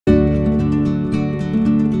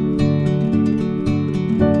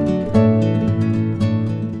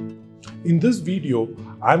this video,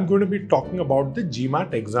 I'm going to be talking about the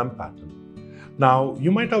GMAT exam pattern. Now,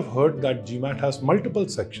 you might have heard that GMAT has multiple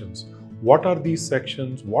sections. What are these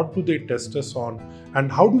sections? What do they test us on?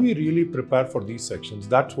 And how do we really prepare for these sections?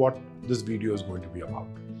 That's what this video is going to be about.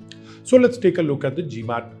 So let's take a look at the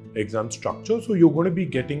GMAT exam structure. So you're going to be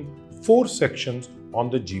getting 4 sections on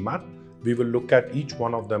the GMAT. We will look at each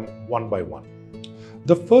one of them one by one.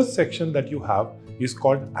 The first section that you have is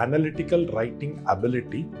called Analytical Writing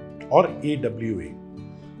Ability, or AWA.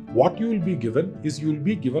 What you will be given is you will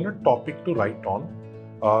be given a topic to write on.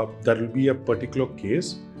 There will be a particular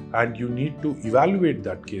case and you need to evaluate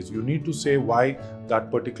that case. You need to say why that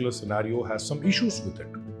particular scenario has some issues with it.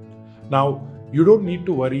 Now, you don't need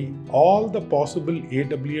to worry. All the possible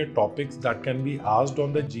AWA topics that can be asked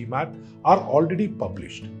on the GMAT are already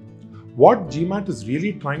published. What GMAT is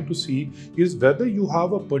really trying to see is whether you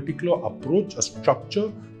have a particular approach, a structure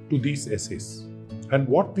to these essays. And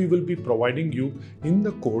what we will be providing you in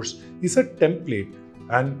the course is a template,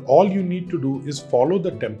 and all you need to do is follow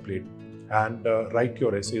the template and write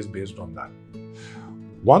your essays based on that.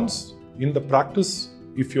 Once in the practice,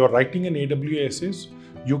 if you're writing an AWA essays,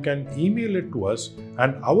 you can email it to us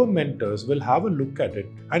and our mentors will have a look at it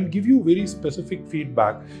and give you very specific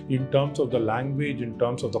feedback in terms of the language, in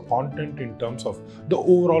terms of the content, in terms of the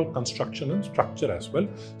overall construction and structure as well,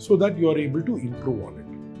 so that you are able to improve on it.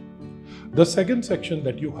 The second section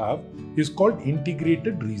that you have is called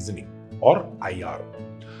Integrated Reasoning, or IR.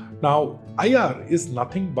 Now, IR is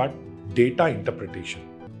nothing but data interpretation.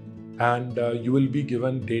 And you will be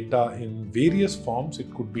given data in various forms.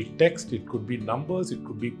 It could be text, it could be numbers, it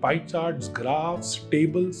could be pie charts, graphs,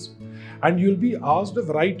 tables. And you'll be asked a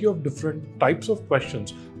variety of different types of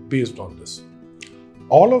questions based on this.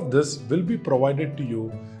 All of this will be provided to you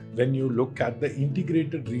when you look at the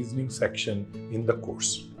Integrated Reasoning section in the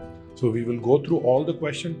course. So we will go through all the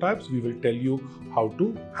question types. We will tell you how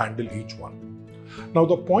to handle each one. Now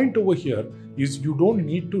the point over here is you don't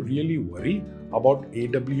need to really worry about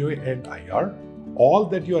AWA and IR. All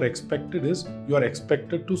that you are expected is you are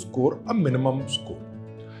expected to score a minimum score.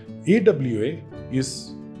 AWA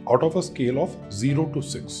is out of a scale of 0 to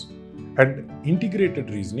 6 and Integrated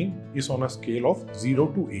Reasoning is on a scale of 0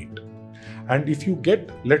 to 8. And if you get,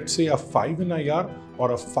 let's say, a 5 in IR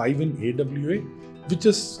or a 5 in AWA, which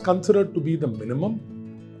is considered to be the minimum,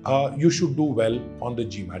 you should do well on the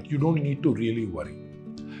GMAT. You don't need to really worry.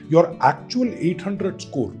 Your actual 800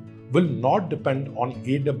 score will not depend on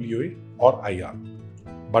AWA or IR.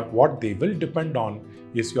 But what they will depend on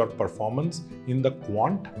is your performance in the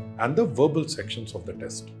quant and the verbal sections of the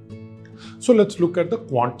test. So let's look at the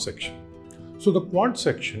quant section. So the quant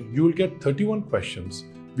section, you will get 31 questions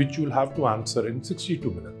which you will have to answer in 62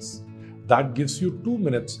 minutes. That gives you 2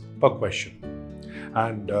 minutes per question.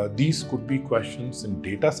 And these could be questions in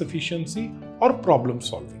data sufficiency or problem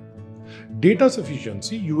solving. Data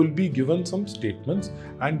sufficiency, you will be given some statements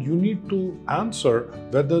and you need to answer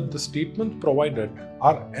whether the statements provided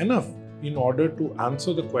are enough in order to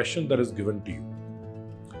answer the question that is given to you.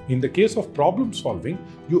 In the case of problem solving,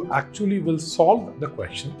 you actually will solve the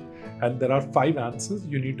question and there are 5 answers.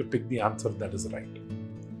 You need to pick the answer that is right.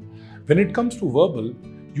 When it comes to verbal,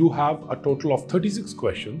 you have a total of 36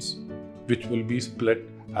 questions, which will be split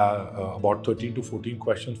about 13 to 14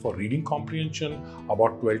 questions for reading comprehension,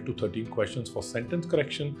 about 12 to 13 questions for sentence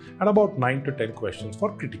correction, and about 9 to 10 questions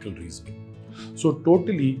for critical reasoning. So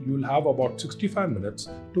totally, you will have about 65 minutes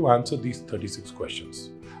to answer these 36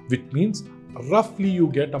 questions, which means roughly you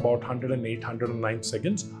get about 108, 109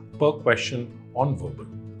 seconds per question on verbal.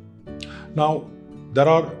 Now, there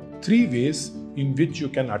are 3 ways in which you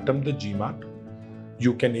can attempt the GMAT.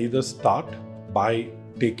 You can either start by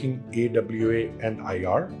taking AWA and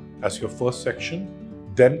IR as your first section,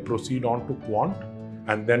 then proceed on to quant,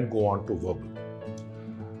 and then go on to verbal.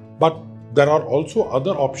 But there are also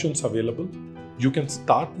other options available. You can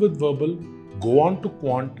start with verbal, go on to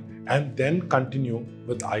quant, and then continue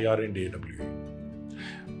with IR and AWA.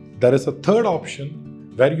 There is a third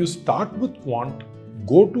option where you start with quant,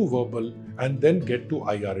 go to verbal, and then get to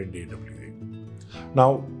IR and AWA.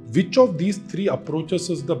 Now, which of these 3 approaches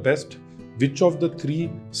is the best? Which of the 3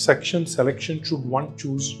 section selection should one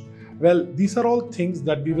choose? Well, these are all things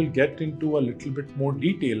that we will get into a little bit more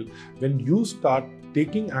detail when you start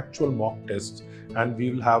taking actual mock tests, and we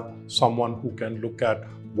will have someone who can look at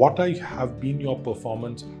what have been your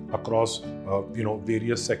performance across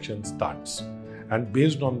various section starts. And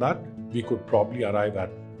based on that, we could probably arrive at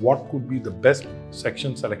what could be the best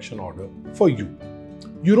section selection order for you.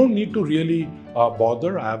 You don't need to really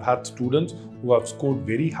bother. I have had students who have scored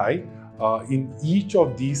very high in each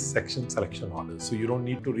of these section selection orders. So you don't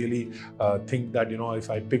need to really think that, if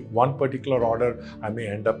I pick one particular order, I may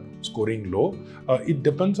end up scoring low. It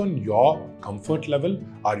depends on your comfort level.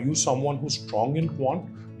 Are you someone who's strong in quant?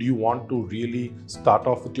 Do you want to really start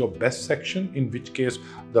off with your best section, in which case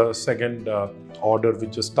the second order,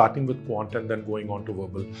 which is starting with quant and then going on to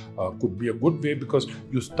verbal, could be a good way, because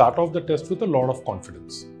you start off the test with a lot of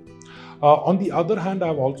confidence. On the other hand,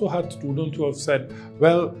 I've also had students who have said,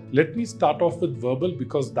 well, let me start off with verbal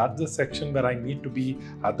because that's the section where I need to be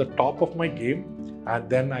at the top of my game, and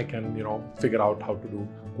then I can, figure out how to do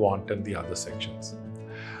quant and the other sections.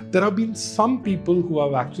 There have been some people who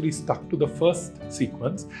have actually stuck to the first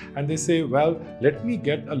sequence and they say, well, let me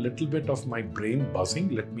get a little bit of my brain buzzing,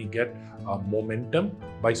 let me get momentum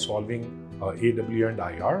by solving AW and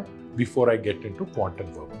IR before I get into quant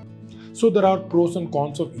and verbal. So there are pros and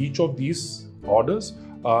cons of each of these orders.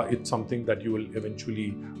 It's something that you will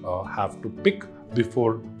eventually have to pick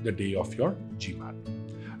before the day of your GMAT.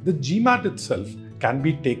 The GMAT itself can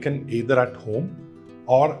be taken either at home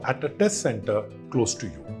or at a test center close to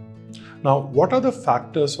you. Now, what are the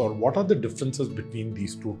factors or what are the differences between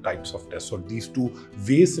these two types of tests, or these two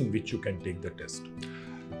ways in which you can take the test?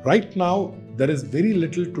 Right now, there is very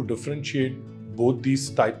little to differentiate both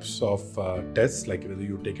these types of tests, like whether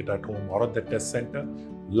you take it at home or at the test center,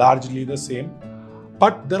 largely the same.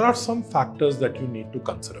 But there are some factors that you need to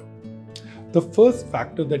consider. The first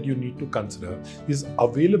factor that you need to consider is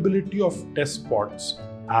availability of test spots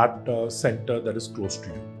at a center that is close to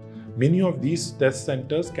you. Many of these test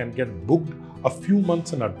centers can get booked a few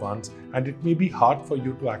months in advance, and it may be hard for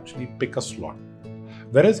you to actually pick a slot.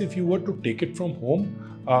 Whereas if you were to take it from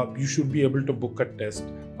home, you should be able to book a test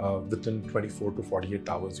within 24 to 48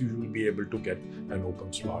 hours. You will be able to get an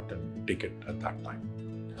open slot and take it at that time.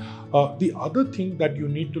 The other thing that you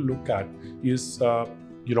need to look at is the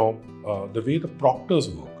way the proctors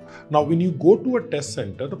work. Now, when you go to a test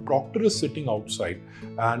center, the proctor is sitting outside,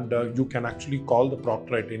 and you can actually call the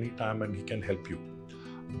proctor at any time and he can help you.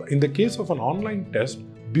 In the case of an online test,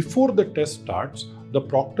 before the test starts, the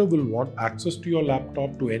proctor will want access to your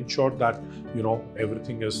laptop to ensure that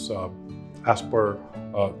everything is as per,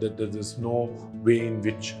 that there is no way in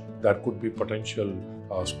which there could be potential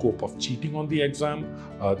scope of cheating on the exam.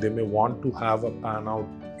 They may want to have a pan out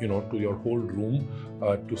to your whole room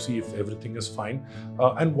to see if everything is fine.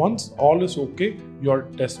 And once all is okay, your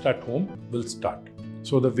test at home will start.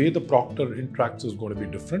 So the way the proctor interacts is going to be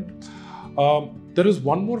different. There is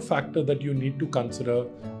one more factor that you need to consider,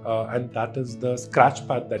 and that is the scratch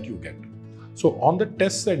pad that you get. So on the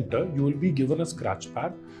test center, you will be given a scratch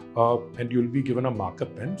pad and you will be given a marker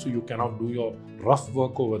pen. So you cannot do your rough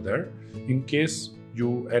work over there. In case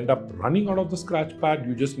you end up running out of the scratch pad,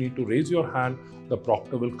 you just need to raise your hand. The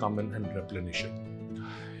proctor will come in and replenish it.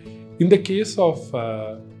 In the case of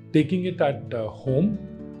taking it at home,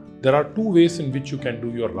 there are two ways in which you can do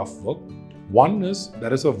your rough work. One is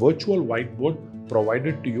there is a virtual whiteboard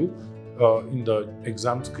provided to you in the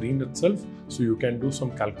exam screen itself, so you can do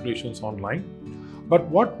some calculations online. But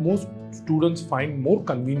what most students find more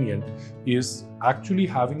convenient is actually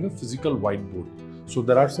having a physical whiteboard. So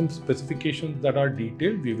there are some specifications that are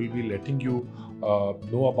detailed. We will be letting you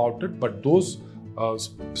know about it, but those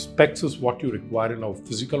specs is what you require in a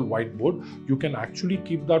physical whiteboard. You can actually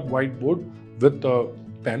keep that whiteboard with a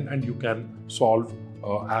pen and you can solve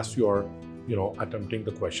as you're attempting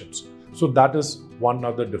the questions. So that is one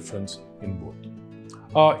other difference in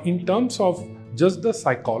both. In terms of just the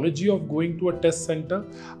psychology of going to a test center,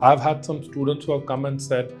 I've had some students who have come and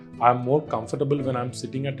said, I'm more comfortable when I'm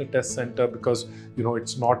sitting at a test center because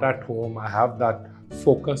it's not at home. I have that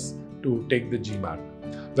focus to take the GMAT.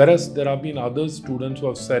 Whereas there have been other students who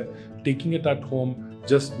have said taking it at home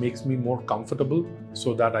just makes me more comfortable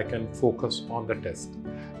so that I can focus on the test.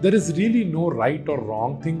 There is really no right or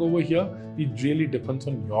wrong thing over here. It really depends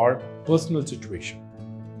on your personal situation.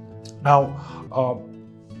 Now,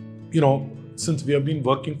 since we have been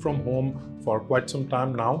working from home for quite some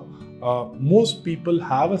time now, most people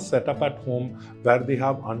have a setup at home where they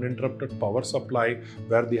have uninterrupted power supply,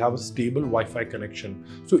 where they have a stable Wi-Fi connection.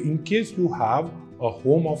 So in case you have a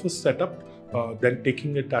home office setup, then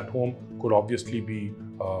taking it at home could obviously be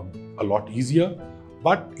a lot easier.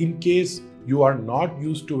 But in case you are not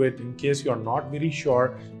used to it, in case you are not very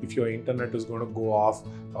sure if your internet is going to go off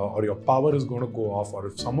or your power is going to go off, or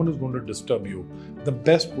if someone is going to disturb you, the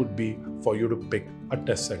best would be for you to pick a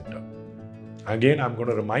test center. Again, I'm going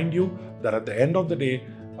to remind you that at the end of the day,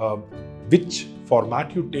 which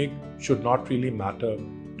format you take should not really matter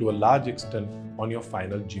to a large extent on your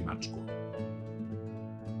final GMAT score.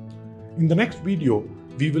 In the next video,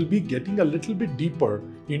 we will be getting a little bit deeper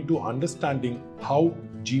into understanding how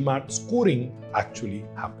GMAT scoring actually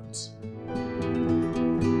happens.